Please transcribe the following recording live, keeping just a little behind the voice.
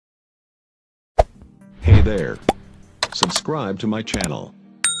Hey there. Subscribe to my channel.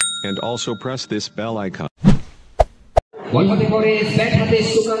 And also press this bell icon. বল হাতে করে bat হাতে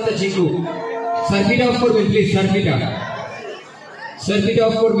Sukanta Jiku সার্ভিট of করবেন please সার্ভিট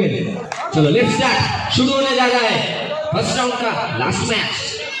of করবেন চলো লেটস স্টার্ট শুরু होने जा रहा है फर्स्ट राउंड का लास्ट मैच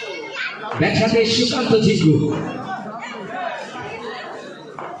बैट हाथे सुकाন্ত जिकू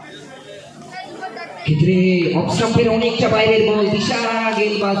कितने ऑफ स्टंप पे অনেকটা বাইরের বল दिशा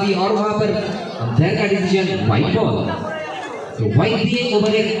गेंदबाजी और वहां पर अंपायर का डिसीजन वाइड बॉल तो वाइड দিয়ে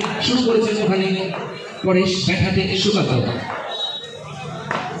ওভারের শুরু করেছেন ওখানে পরেশ ব্যাট হাতে সুকান্ত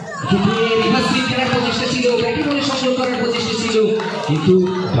কিন্তু রিভার্স সুইং করার প্রচেষ্টা ছিল ব্যাটিং বলে সংগ্রহ করার প্রচেষ্টা ছিল কিন্তু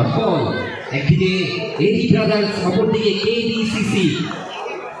ডট বল একদিকে এডি ব্রাদার্স অপরদিকে কেডিসিসি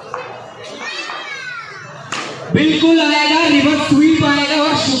बिल्कुल आएगा रिवर्स स्वीप आएगा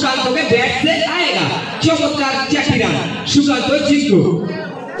और सुकांत के बैट से आएगा चमत्कार चाकीरा सुकांत जिकू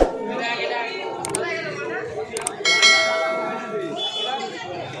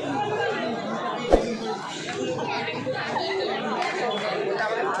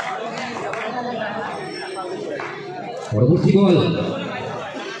পরবর্তী বল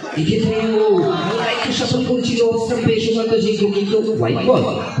এক্ষেত্রেও হালকা একটু সফল করেছিল অফ স্টাম্পে সুকান্ত জিকু কিন্তু হোয়াইট বল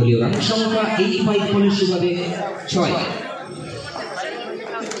হলেও রান সংখ্যা 85 বলের সুবাদে 6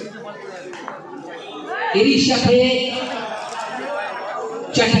 এরই সাথে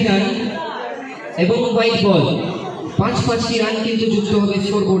 4টি রান এবং হোয়াইট বল 5-5টি রান কিন্তু যুক্ত হবে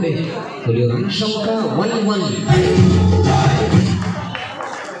স্কোরবোর্ডে হলেও রান সংখ্যা 1-1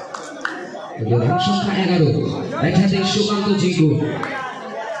 রান সংখ্যা 11 ব্যাট হাতে সুকান্ত জিকু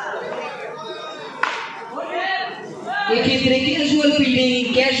এক্ষেত্রে ক্যাজুয়াল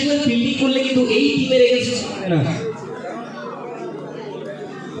ফিল্ডিং করলে কিন্তু এই টিমের এগেইনস্ট না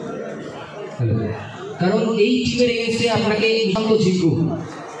কারণ এই টিমের এগেইনস্টে আপনাকে সুকান্ত জিকু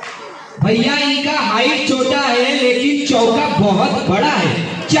भैया इनका हाइट छोटा है लेकिन चौका बहुत बड़ा है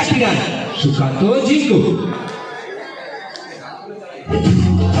चाकीरा सुकांत जिकू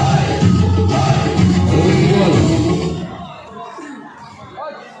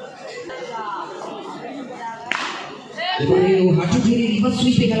এবারে ও হাঁটু ধরে রিভার্স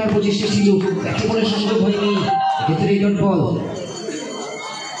সুইপে খেলার প্রচেষ্টা ছিল ব্যাটে বলে সংযোগ হয়নি এক্ষেত্রে dot ball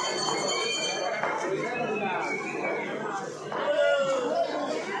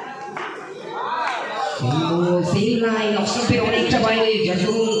same line of স্টাম্পের অনেকটা বাইরে যার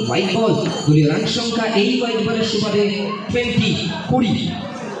জন্য হোয়াইট বল দলীয় রান সংখ্যা এই হোয়াইট বলের সুবাদে 20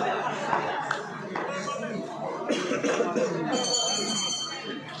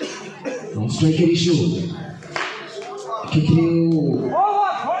 স্ট্রাইকার রিশু ক্ষেত্রেও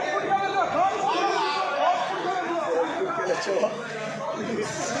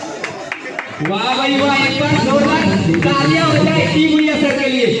वाह भाई वाह एक बार जोरदार तालियां हो जाए टीम भैया सर के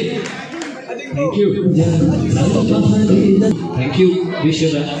लिए थैंक यू ऋषु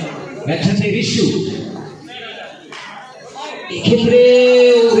बैट हाथे ऋषु এক্ষেত্রে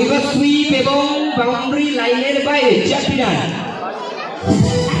রিভার্স সুইপ এবং বাউন্ডারি লাইনের বাইরে 4টি রান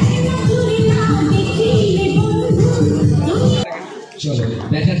চলো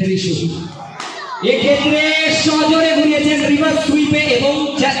ব্যাট হাতে ঋষু এক্ষেত্রে সজোরে ঘুরিয়েছেন রিভার্স সুইপে এবং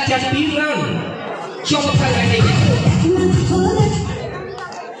 4টি রান চমৎকার ব্যাটিং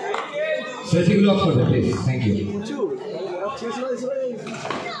সেটিগুলো অফ করবে প্লিজ থ্যাংক ইউ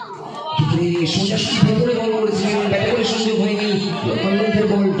এক্ষেত্রে সোজাসুজি ভেতরে বল করেছিলেন ব্যাটে করে সংযোগ হয়নি কর্নারের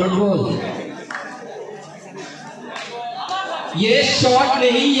বল ডট বল ये शॉट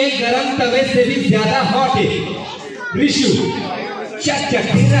नहीं ये गरम तवे से भी ज्यादा हॉट है ऋषु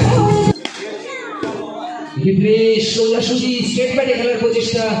चाकीरा এক্ষেত্রে সোজাসুজি স্ট্রেট ব্যাটে খেলার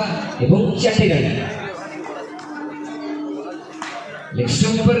প্রচেষ্টা এবং 4টি রান लेग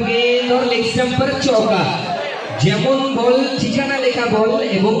स्टंप पर गेंद और लेग स्टंप पर चौका যেমন বল ঠিকানা লেখা বল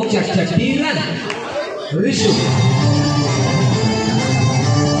এবং 4টি রান ঋষু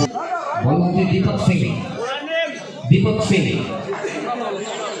বল হাতে দীপক সিং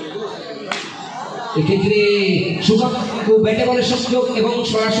এক্ষেত্রে সুকান্ত ব্যাটে বলে সংযোগ এবং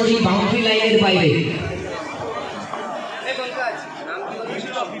সরাসরি বাউন্ডারি লাইনের বাইরে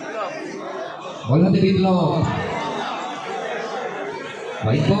বল হাতে বিপ্লব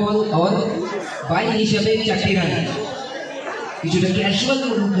হোয়াইট বল और बाई হিসাবে 4টি রান কিছুটা ক্যাজুয়াল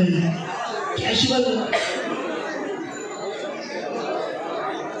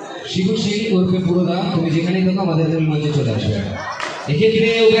শিবু সিং ওরফে পুরোদা তুমি যেখানেই থাকো আমাদের মঞ্চে চলে আসবে এক্ষেত্রে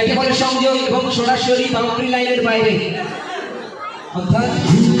ব্যাটে বলে সংযোগ এবং সরাসরি বাউন্ডারি লাইনের বাইরে অর্থাৎ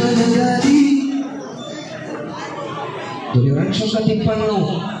দলীয় রান সংখ্যা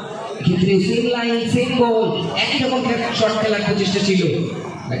 53 এক্ষেত্রে সেম লাইন সেম বল একই রকম শট খেলার প্রচেষ্টা ছিল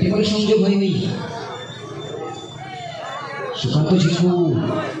ব্যাটে বলে সংযোগ হয়নি সুকান্ত ঝিঙ্কু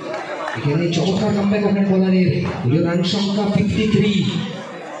এখানে চমৎকার কামব্যাক ওপেন বোলারের রান সংখ্যা 53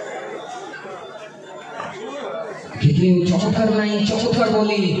 ক্ষেত্রেও চমৎকার লাইন চমৎকার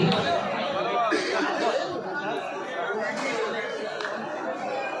বলিং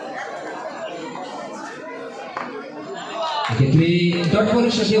এক্ষেত্রে ডট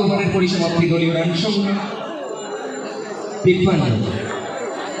বলের সাথে ওভারের পরিসমাপ্তি দলীয় রান সংখ্যা 53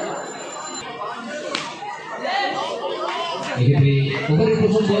 এক্ষেত্রে ওভারের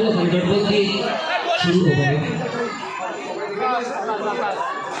প্রথম বল ডট বল দিয়ে শুরু ওভারে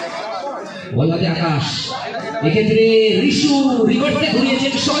বল হাতে আকাশ এক্ষেত্রে ঋষু রিভার্সে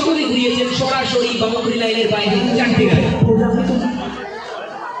ঘুরিয়েছেন সজোরে ঘুরিয়েছেন সরাসরি বাউন্ডারি লাইনের বাইরে 4টি রান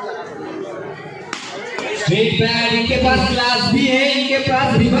स्ट्रेट बैट इनके पास क्लास भी है इनके पास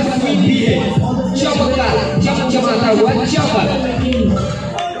रिवर्स स्विंग भी है चमत्कार चमचमाता हुआ चौका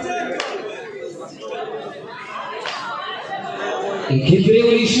ক্ষেত্রে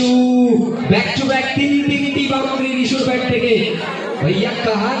ঋষু बैक टू बैक तीन बाउंड्री ऋषु बैट থেকে भैया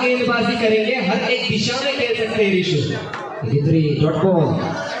कहां गेंदबाजी करेंगे हर एक दिशा में खेल सकते हैं ऋषु ক্ষেত্রে डॉट बॉल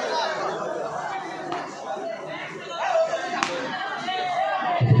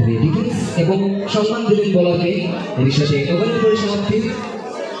এবং সম্মান দিলেন বলারকে এর সাথে ওভারের পরিসমাপ্তি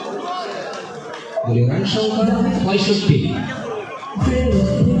দলীয় রান সংখ্যা 65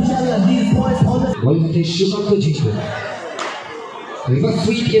 বল হাতে সুকান্ত ঝিঙ্কু রিভার্স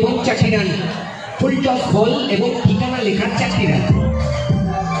সুইপ এবং 4টি রান ফুল টস বল এবং ঠিকানা লেখা 4টি রান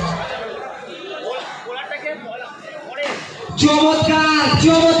চমৎকার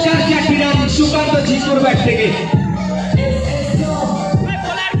 4টি রান সুকান্ত ঝিঙ্কুর ব্যাট থেকে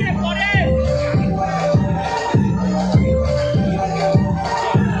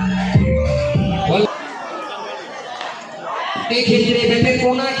ক্ষেত্রে ব্যাটের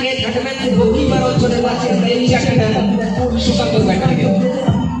কোনাকে ঝাটম্যান से গোলকিপার অঞ্চলে বাঁচে এই 4টি রান সুকান্ত ব্যাট থেকে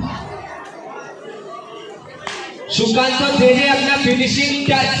सुकांत दे दे अपना फिनिशिंग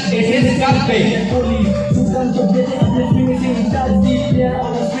टच एसएस कप पे सुकांत दे दे अपना finishing touch the player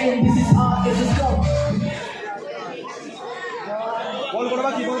on the screen this is our SS cup বল করা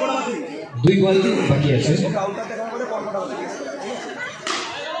বাকি দুই বল বাকি আছে কাউন্টারতে কেমন করে বল করা বাকি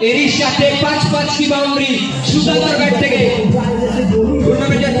এরির সাথে 5 কি বাউন্ডারি সুকান্তর ব্যাট থেকে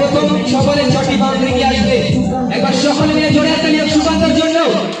টুর্নামেন্টের প্রথম 6 বলে 6টি বাউন্ডারি কি আসবে একবার সকলে মিলে জোরে হাততালি সুকান্তর জন্য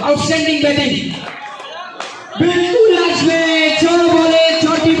আউটস্ট্যান্ডিং ব্যাটিং बिल्कुल আসবে 6 বলে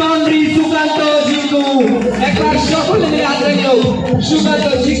 6টি বাউন্ডারি সুকান্ত ঝিঙ্কু একবার সকলে মিলে হাততালি সুকান্ত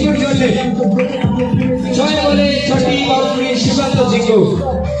ঝিঙ্কুর জন্য 6 বলে 6টি বাউন্ডারি সুকান্ত ঝিঙ্কু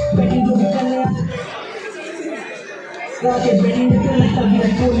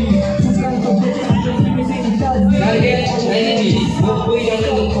टारगेट 90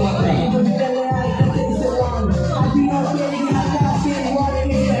 রানের লক্ষ্যমাত্রা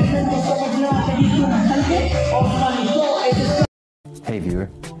Hey viewer,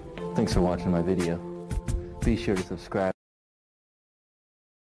 thanks for watching my video. Be sure to subscribe.